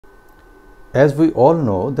As we all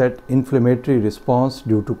know that inflammatory response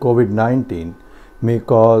due to COVID-19 may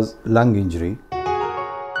cause lung injury.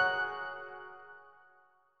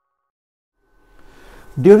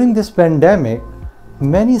 During this pandemic,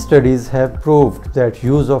 many studies have proved that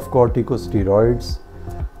use of corticosteroids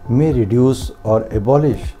may reduce or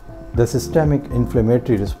abolish the systemic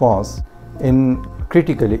inflammatory response in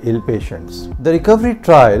critically ill patients. The recovery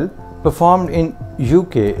trial performed in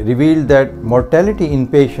UK revealed that mortality in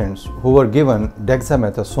patients who were given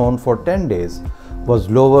dexamethasone for 10 days was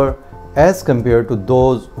lower as compared to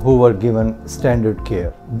those who were given standard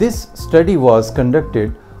care. This study was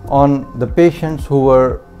conducted on the patients who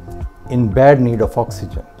were in bad need of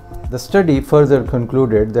oxygen. The study further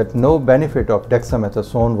concluded that no benefit of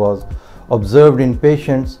dexamethasone was observed in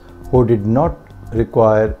patients who did not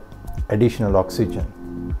require additional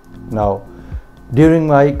oxygen. Now, during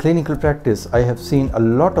my clinical practice, I have seen a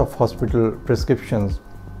lot of hospital prescriptions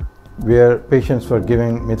where patients were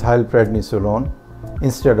given methylprednisolone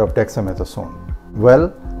instead of dexamethasone.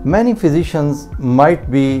 Well, many physicians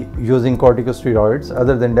might be using corticosteroids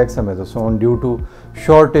other than dexamethasone due to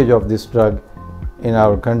shortage of this drug in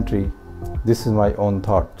our country. This is my own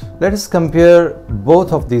thought. Let us compare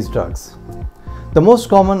both of these drugs. The most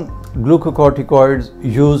common glucocorticoids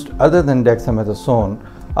used other than dexamethasone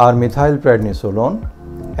are methylprednisolone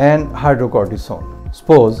and hydrocortisone.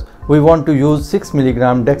 Suppose we want to use 6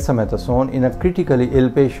 mg dexamethasone in a critically ill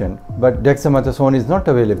patient, but dexamethasone is not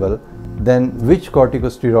available, then which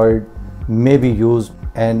corticosteroid may be used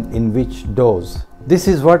and in which dose? This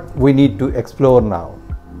is what we need to explore now.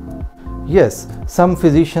 Yes, some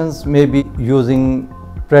physicians may be using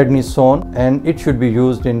prednisone and it should be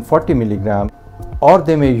used in 40 mg, or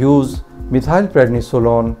they may use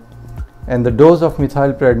methylprednisolone and the dose of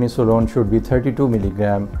methylprednisolone should be 32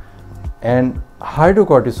 mg, and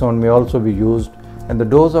hydrocortisone may also be used and the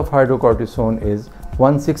dose of hydrocortisone is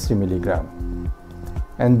 160 mg,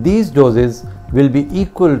 and these doses will be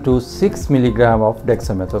equal to 6 mg of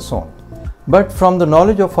dexamethasone. But from the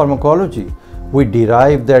knowledge of pharmacology, we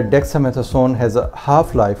derive that dexamethasone has a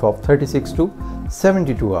half-life of 36 to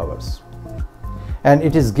 72 hours and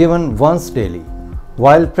it is given once daily,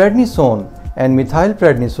 while prednisone and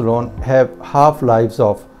methylprednisolone have half-lives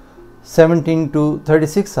of 17 to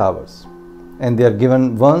 36 hours and they are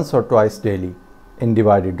given once or twice daily in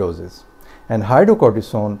divided doses, and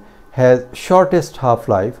hydrocortisone has shortest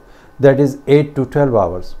half-life, that is 8 to 12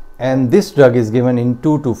 hours, and this drug is given in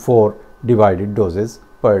 2 to 4 divided doses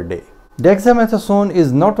per day. Dexamethasone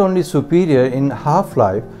is not only superior in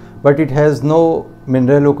half-life, but it has no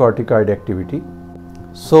mineralocorticoid activity,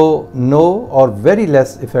 so no or very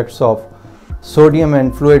less effects of sodium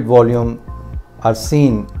and fluid volume are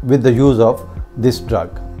seen with the use of this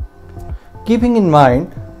drug. Keeping in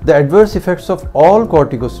mind the adverse effects of all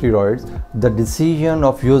corticosteroids, the decision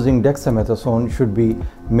of using dexamethasone should be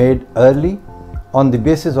made early on the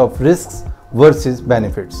basis of risks versus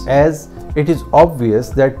benefits, as it is obvious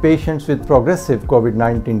that patients with progressive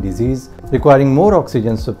COVID-19 disease requiring more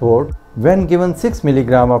oxygen support, when given 6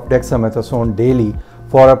 mg of dexamethasone daily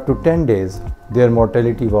for up to 10 days, their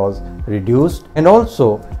mortality was reduced, and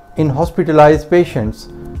also in hospitalized patients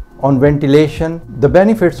on ventilation, the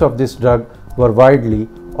benefits of this drug were widely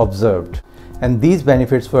observed, and these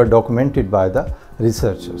benefits were documented by the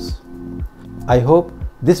researchers. I hope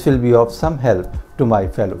this will be of some help to my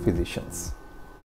fellow physicians.